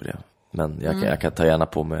faktiskt på det. Men jag kan ta gärna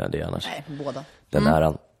på mig det annars. Nej, båda. Den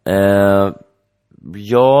äran.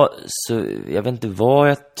 Så jag vet inte vad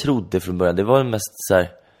jag trodde från början. Det var mest så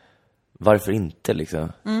här, varför inte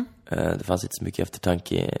liksom. Det fanns inte så mycket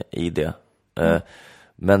eftertanke i det.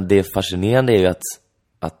 Men det fascinerande är ju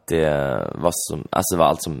att det var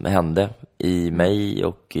allt som hände i mig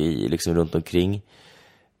och i, liksom runt omkring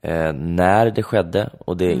när det skedde.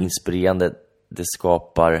 Och det är inspirerande. Det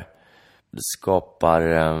skapar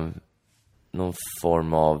någon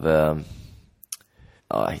form av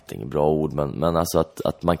jag hittar inget bra ord, men alltså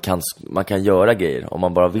att man kan göra grejer. Om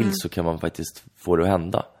man bara vill så kan man faktiskt få det att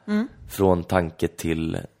hända. Från tanke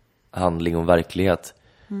till handling och verklighet.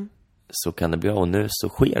 Så kan det bli, och nu så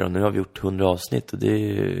sker. Och nu har vi gjort 100 avsnitt och det är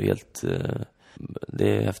ju helt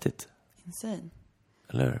det är häftigt. Insane.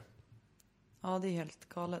 Eller hur? Ja, det är helt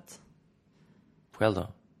galet. Själv då?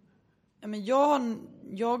 Ja, men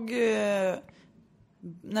jag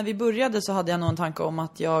när vi började så hade jag nog en tanke om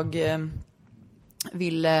att jag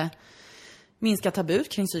ville minska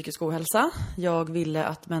tabut kring psykisk ohälsa. Jag ville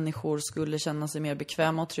att människor skulle känna sig mer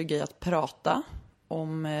bekväma och trygga i att prata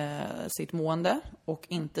om sitt mående och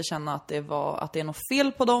inte känna att det är något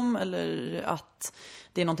fel på dem eller att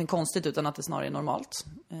det är någonting konstigt, utan att det snarare är normalt.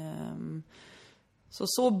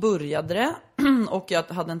 Så började det. Och jag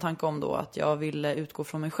hade en tanke om då att jag ville utgå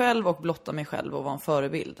från mig själv och blotta mig själv och vara en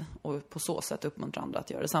förebild och på så sätt uppmuntra andra att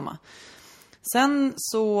göra detsamma.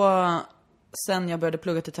 Sen jag började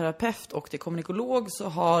plugga till terapeut och till kommunikolog så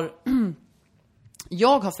har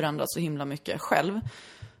jag har förändrats så himla mycket själv.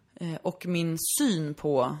 Och min syn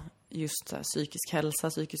på just psykisk hälsa,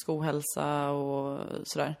 psykisk ohälsa och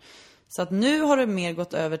sådär. Så att nu har det mer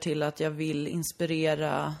gått över till att jag vill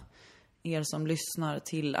inspirera er som lyssnar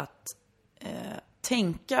till att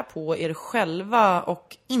tänka på er själva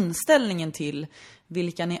och inställningen till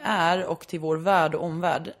vilka ni är och till vår värld och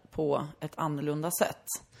omvärld på ett annorlunda sätt.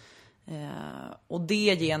 Och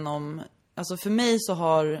det genom, alltså för mig så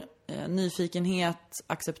har nyfikenhet,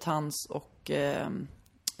 acceptans och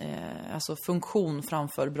alltså funktion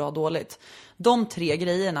framför bra dåligt. De 3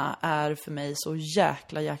 grejerna är för mig så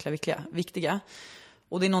jäkla viktiga.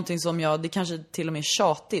 Och det är någonting som det kanske till och med är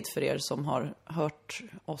tjatigt för er som har hört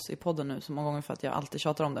oss i podden nu så många gånger, för att jag alltid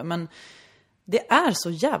tjatar om det. Men det är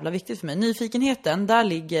så jävla viktigt för mig. Nyfikenheten, där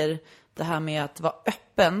ligger det här med att vara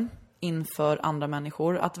öppen inför andra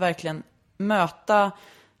människor. Att verkligen möta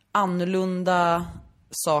annorlunda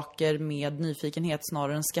saker med nyfikenhet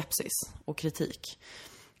snarare än skepsis och kritik.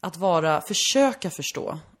 Att försöka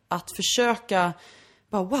förstå. Att försöka,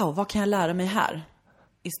 wow, vad kan jag lära mig här?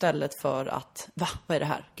 Istället för att, vad är det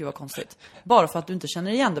här? Gud vad konstigt. Bara för att du inte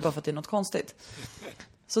känner igen det, bara för att det är något konstigt.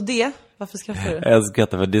 Så varför skrattar du? Jag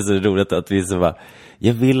skrattar för det är så roligt att vi så bara,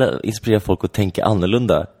 jag vill inspirera folk att tänka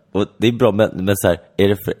annorlunda. Och det är bra, men så här, är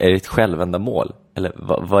det ett självändamål? Eller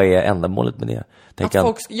vad är ändamålet med det?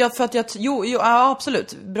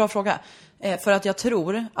 Absolut, bra fråga. För att jag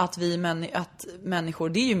tror att att människor,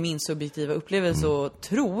 det är ju min subjektiva upplevelse och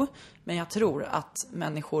tro, men jag tror att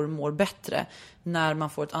människor mår bättre när man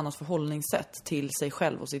får ett annat förhållningssätt till sig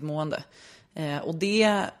själv och sitt mående. Och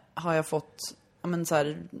det har jag fått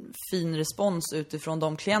fin respons utifrån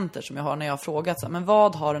de klienter som jag har när jag har frågat men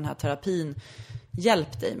vad har den här terapin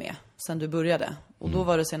hjälpt dig med sen du började? Och då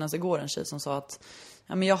var det senast igår en tjej som sa att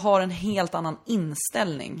ja, men jag har en helt annan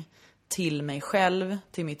inställning till mig själv,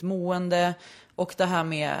 till mitt mående. Och det här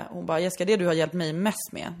med, hon bara, Jessica, det du har hjälpt mig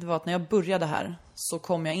mest med, det var att när jag började här så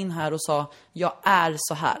kom jag in här och sa, jag är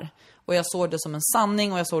så här. Och jag såg det som en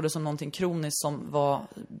sanning och jag såg det som någonting kroniskt som var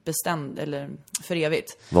bestämd eller för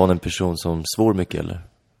evigt. Var hon en person som svor mycket eller?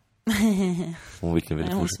 Hon vill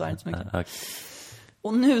Nej, hon svär inte så mycket. Okay.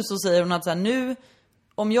 Och nu så säger hon att så här, nu,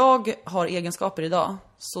 om jag har egenskaper idag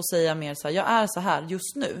så säger jag mer så här, jag är så här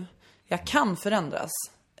just nu. Jag kan förändras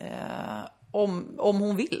om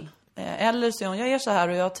hon vill. Eller så jag är så här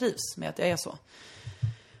och jag trivs med att jag är så.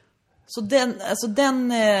 Så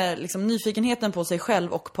den liksom, nyfikenheten på sig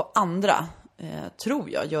själv och på andra tror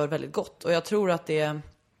jag gör väldigt gott. Och jag tror att det...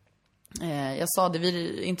 jag sa det,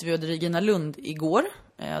 vi intervjuade Regina Lund igår.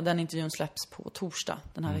 Den intervjun släpps på torsdag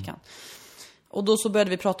den här veckan. Och då så började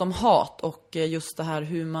vi prata om hat och just det här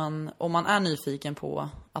hur man, om man är nyfiken på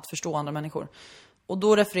att förstå andra människor. Och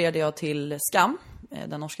då refererade jag till Skam,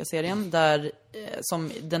 den norska serien, där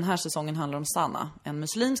som den här säsongen handlar om Sanna, en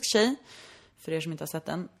muslimsk tjej, för er som inte har sett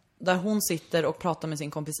den, där hon sitter och pratar med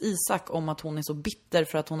sin kompis Isak om att hon är så bitter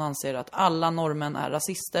för att hon anser att alla norrmän är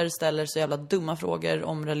rasister, ställer så jävla dumma frågor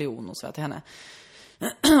om religion och så till henne.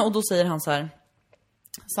 Och då säger han så här: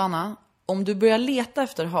 Sanna, om du börjar leta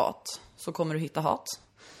efter hat så kommer du hitta hat.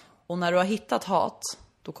 Och när du har hittat hat,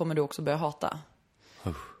 då kommer du också börja hata.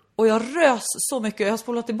 Och jag rös så mycket, jag har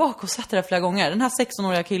spolat tillbaka och sett det här flera gånger. Den här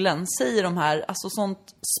 16-åriga killen säger de här, alltså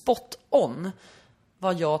sånt spot on,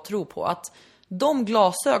 vad jag tror på. Att de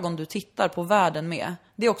glasögon du tittar på världen med,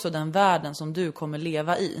 det är också den världen som du kommer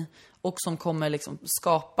leva i. Och som kommer liksom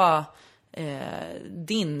skapa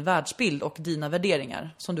din världsbild och dina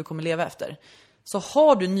värderingar som du kommer leva efter. Så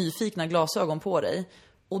har du nyfikna glasögon på dig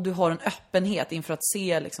och du har en öppenhet inför att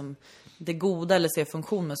se liksom det goda eller se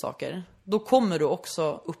funktion med saker, då kommer du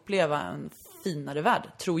också uppleva en finare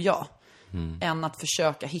värld, tror jag. Än att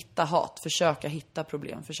försöka hitta hat, försöka hitta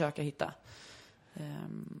problem, försöka hitta...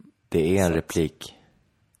 det är en replik.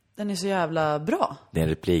 Den är så jävla bra. Det är en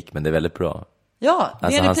replik, men det är väldigt bra. Ja,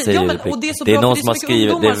 det är en replik. Ja, men, och det är så det är bra, någon för som har så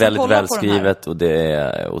skrivit, det är väldigt välskrivet på och det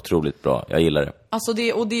är otroligt bra. Jag gillar det. Alltså det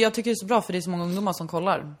jag tycker det är så bra, för det är så många ungdomar som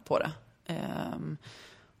kollar på det.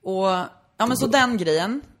 Och ja, men så den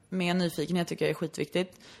grejen med nyfikenhet tycker jag är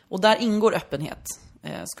skitviktigt. Och där ingår öppenhet,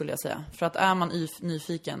 skulle jag säga. För att är man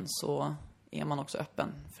nyfiken så är man också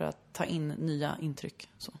öppen för att ta in nya intryck.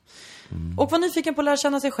 Så. Och vara nyfiken på att lära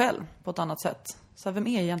känna sig själv på ett annat sätt. Så här, vem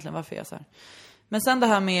är jag egentligen? Varför är jag så här? Men sen det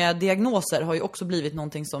här med diagnoser har ju också blivit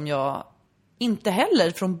någonting som jag inte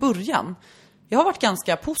heller från början. Jag har varit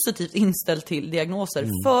ganska positivt inställd till diagnoser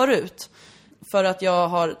förut. För att jag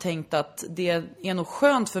har tänkt att det är nog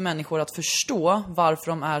skönt för människor att förstå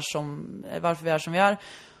varför vi är som vi är.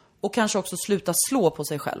 Och kanske också sluta slå på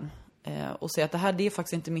sig själv. Och säga att det är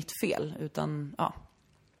faktiskt inte mitt fel. Utan ja,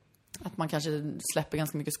 att man kanske släpper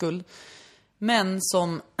ganska mycket skuld. Men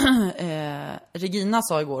som Regina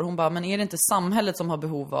sa igår, hon bara, men är det inte samhället som har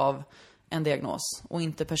behov av en diagnos och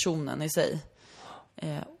inte personen i sig?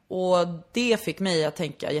 Och det fick mig att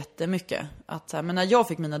tänka jättemycket. Att, men när jag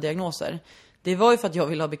fick mina diagnoser, det var ju för att jag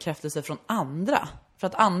ville ha bekräftelse från andra. För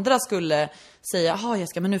att andra skulle säga, jaha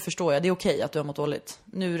Jessica, men nu förstår jag, det är okej att du har mått dåligt.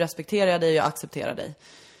 Nu respekterar jag dig och jag accepterar dig.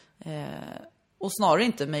 Och snarare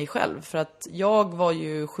inte mig själv. För att jag var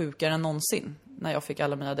ju sjukare än någonsin när jag fick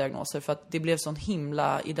alla mina diagnoser. För att det blev sån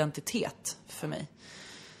himla identitet för mig.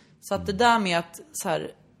 Så att det där med att så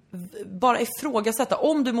här, bara ifrågasätta.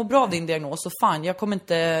 Om du mår bra av din diagnos så fan, jag kommer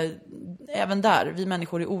inte... Även där, vi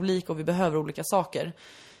människor är olika och vi behöver olika saker.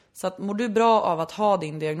 Så att mår du bra av att ha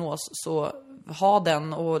din diagnos, så ha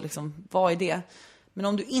den och liksom, vad är det? Men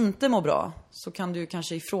om du inte mår bra så kan du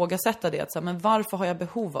kanske ifrågasätta det. Att, så här, men varför har jag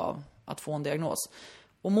behov av att få en diagnos?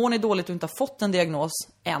 Och mår ni dåligt och inte har fått en diagnos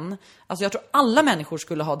än. Alltså jag tror alla människor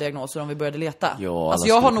skulle ha diagnoser om vi började leta. Ja, alltså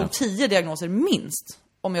jag har nog 10 diagnoser minst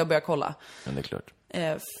om jag börjar kolla. Ja, det är klart.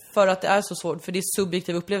 För att det är så svårt. För det är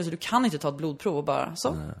subjektiv upplevelse. Du kan inte ta ett blodprov och bara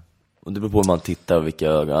så. Nej. Och det beror på hur man tittar och vilka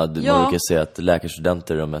ögon. Man brukar säga att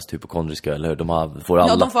läkarstudenter är de mest hypokondriska, eller hur? De får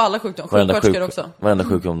alla sjukdom. Sjuksköterskor också. Varenda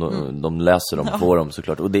sjukdom de läser, de får dem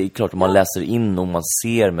såklart. Och det är klart, om man läser in och man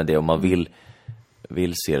ser med det och man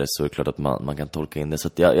vill se det, så är det klart att man kan tolka in det. Så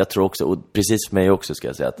att jag tror också, och precis för mig också ska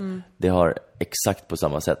jag säga, att det har exakt på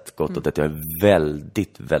samma sätt gått åt att jag är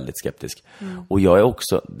väldigt, väldigt skeptisk. Och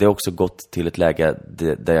det har också gått till ett läge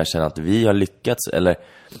där jag känner att vi har lyckats, eller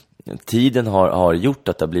tiden har gjort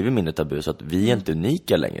att det har blivit mindre tabu, så att vi är inte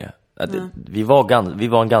unika längre. Vi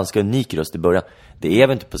var en ganska unik röst i början. Det är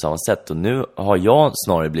vi inte på samma sätt. Och nu har jag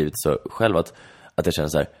snarare blivit så själv att jag känner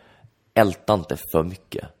så här, älta inte för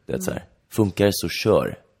mycket. Det är så här, funkar det så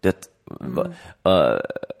kör. Det,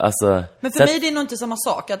 alltså, Men för mig det är nog inte samma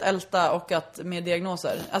sak att älta och att med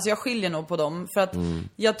diagnoser. Alltså jag skiljer nog på dem. För att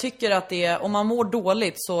jag tycker att det är, om man mår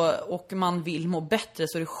dåligt så, och man vill må bättre,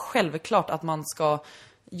 så är det självklart att man ska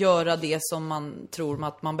göra det som man tror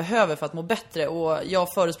att man behöver för att må bättre. Och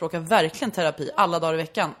jag förespråkar verkligen terapi alla dagar i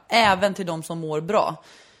veckan. Även till de som mår bra.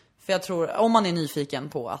 För jag tror, om man är nyfiken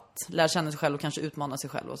på att lära känna sig själv och kanske utmana sig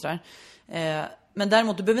själv och sådär. Men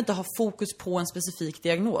däremot, du behöver inte ha fokus på en specifik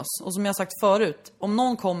diagnos. Och som jag sagt förut, om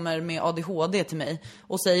någon kommer med ADHD till mig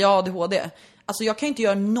och säger jag har ADHD. Alltså jag kan inte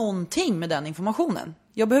göra någonting med den informationen.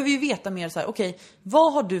 Jag behöver ju veta mer så här: okej,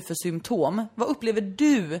 vad har du för symptom? Vad upplever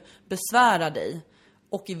du besvärar dig?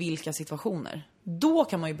 Och i vilka situationer? Då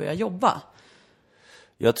kan man ju börja jobba.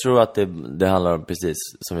 Jag tror att det handlar om, precis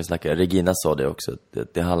som vi snackade, Regina sa det också,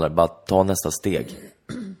 det handlar bara att ta nästa steg.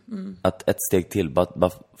 Att ett steg till,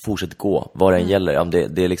 bara fortsätt gå, vad det än gäller. Om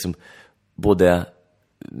det är liksom både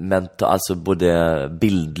alltså både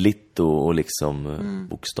bildligt och liksom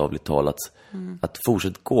bokstavligt talat. Att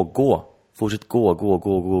fortsätt gå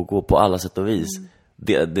på alla sätt och vis.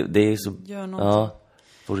 Det är så, gör någonting.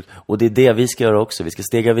 Och det är det vi ska göra också. Vi ska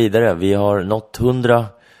stega vidare. Vi har nått 100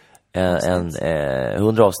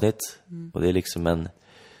 avsnitt. Och det är liksom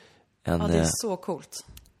ja, det är så coolt.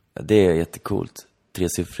 Det är jättecoolt.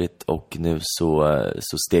 3-siffrigt, och nu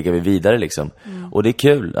så stegar vi vidare liksom. Och det är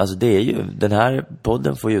kul. Alltså det är ju, den här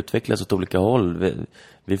podden får ju utvecklas åt olika håll.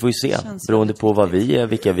 Vi får ju se, beroende på vad vi är,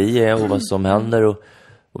 vilka vi är och vad som händer.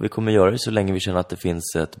 Och vi kommer göra det så länge vi känner att det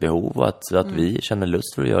finns ett behov och att vi känner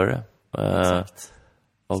lust för att göra det. Exakt.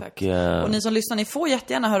 Och ni som lyssnar, ni får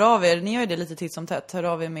jättegärna höra av er. Ni gör ju det lite titt som tätt. Hör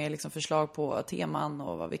av er med liksom förslag på teman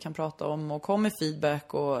och vad vi kan prata om. Och kom med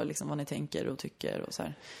feedback och liksom vad ni tänker och tycker och så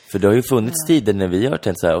här. För det har ju funnits tider när vi har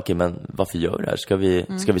tänkt så här: okej, men varför gör vi det här?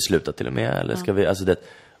 Ska vi sluta till och med? Eller ska vi, alltså det,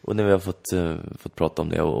 och när vi har fått prata om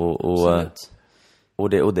det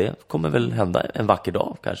och det kommer väl hända en vacker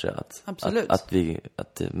dag kanske. Absolut.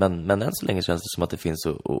 Men än så länge känns det som att det finns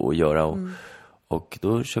att göra och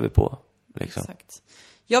då kör vi på. Liksom. Exakt.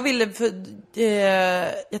 Jag ville,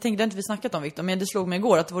 jag tänkte inte vi snackat om, Victor, men det slog mig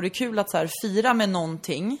igår att det vore kul att så här fira med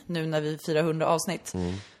någonting nu när vi firar 100 avsnitt.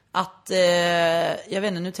 Att, jag vet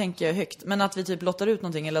inte, nu tänker jag högt, men att vi typ lottar ut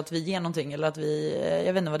någonting eller att vi ger någonting eller att vi,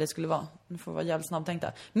 jag vet inte vad det skulle vara. Nu får vara jävligt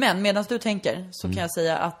snabbtänkta. Men medan du tänker så kan jag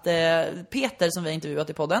säga att Peter som vi har intervjuat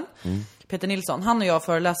i podden, Peter Nilsson, han och jag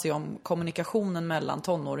föreläser ju om kommunikationen mellan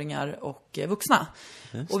tonåringar och vuxna.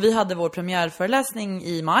 Och vi hade vår premiärföreläsning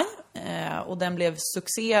i maj och den blev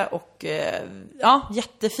succé och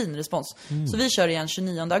jättefin respons. Så vi kör igen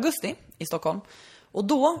 29 augusti i Stockholm. Och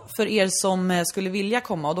då, för er som skulle vilja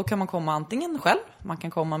komma, och då kan man komma antingen själv, man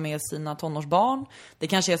kan komma med sina tonårsbarn. Det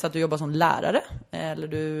kanske är så att du jobbar som lärare, eller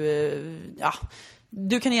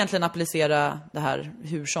du kan egentligen applicera det här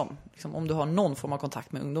hur som, liksom, om du har någon form av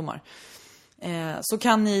kontakt med ungdomar. Så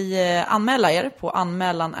kan ni anmäla er på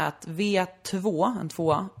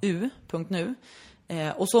anmälan@v2.nu.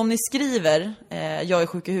 Och så om ni skriver jag är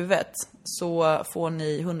sjuk i huvudet, så får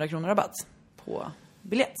ni 100 kronor rabatt på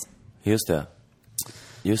biljett. Just det.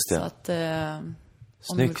 Så att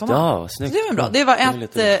snyggt, ja, snyggt. Så det var bra. Det var en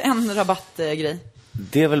rabattgrej.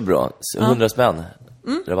 Det är väl bra. 100 spänn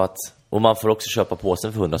rabatt. Och man får också köpa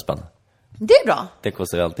påsen för 100 spänn. Det är bra. Det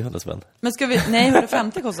kostar ju alltid 100 spänn. Men ska vi, nej,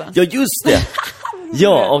 150 kostar. Ja, just det.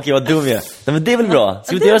 Ja, okej, vad dum jag är. Nej, men det är väl bra.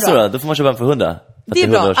 Ska vi inte göra så då? Då får man köpa en för 100. Det är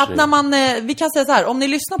bra att när man, vi kan säga så här, om ni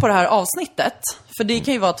lyssnar på det här avsnittet, för det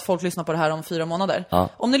kan ju vara att folk lyssnar på det här om 4 månader.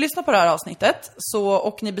 Om ni lyssnar på det här avsnittet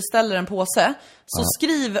och ni beställer en påse, så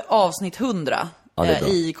skriv avsnitt 100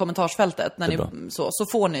 i kommentarsfältet när ni, så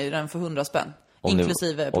får ni den för 100 spänn.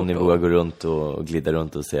 Inklusive om ni vågar gå runt och glida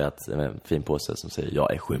runt och säga att en fin påse som säger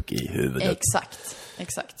jag är sjuk i huvudet.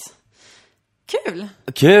 Exakt. Kul.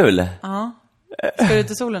 Ja. Ska du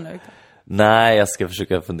ut i solen nu? Nej, jag ska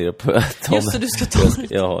försöka fundera på att just det, du ska ta det.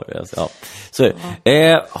 Så,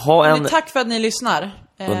 tack för att ni lyssnar.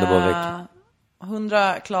 Underbar vecka.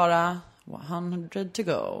 100 klara, 100 to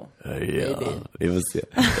go. Ja, vi får se.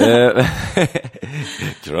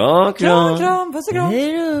 Kram, puss och kram.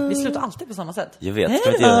 Vi slutar alltid på samma sätt. Jag vet,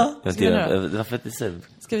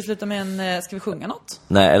 Ska vi sluta med en, ska vi sjunga något?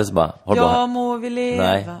 Nej, eller så bara, har jag må vi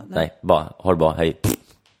leva. Nej, bara, har det bara, hej.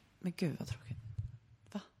 Men gud vad tråkigt.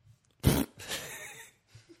 Va?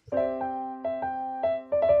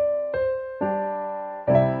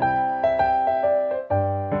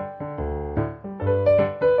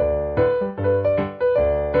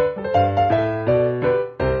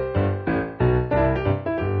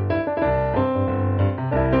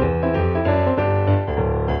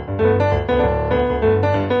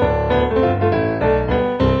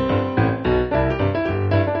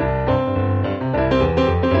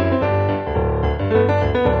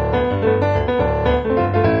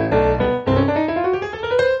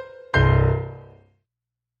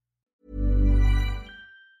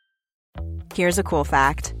 Here's a cool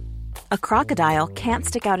fact. A crocodile can't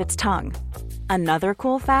stick out its tongue. Another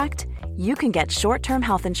cool fact, you can get short-term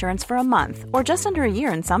health insurance for a month or just under a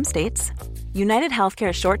year in some states. United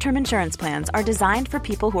Healthcare short-term insurance plans are designed for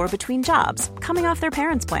people who are between jobs, coming off their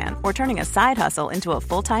parents' plan, or turning a side hustle into a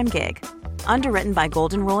full-time gig. Underwritten by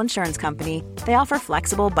Golden Rule Insurance Company, they offer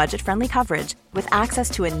flexible, budget-friendly coverage with access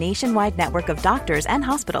to a nationwide network of doctors and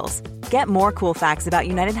hospitals. Get more cool facts about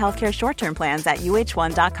United Healthcare short-term plans at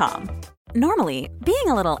uh1.com. Normally, being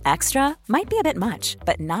a little extra might be a bit much,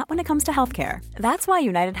 but not when it comes to healthcare. That's why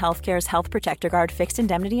United Healthcare's Health Protector Guard fixed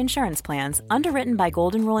indemnity insurance plans, underwritten by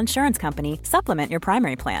Golden Rule Insurance Company, supplement your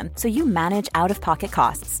primary plan so you manage out-of-pocket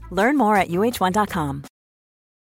costs. Learn more at uh1.com.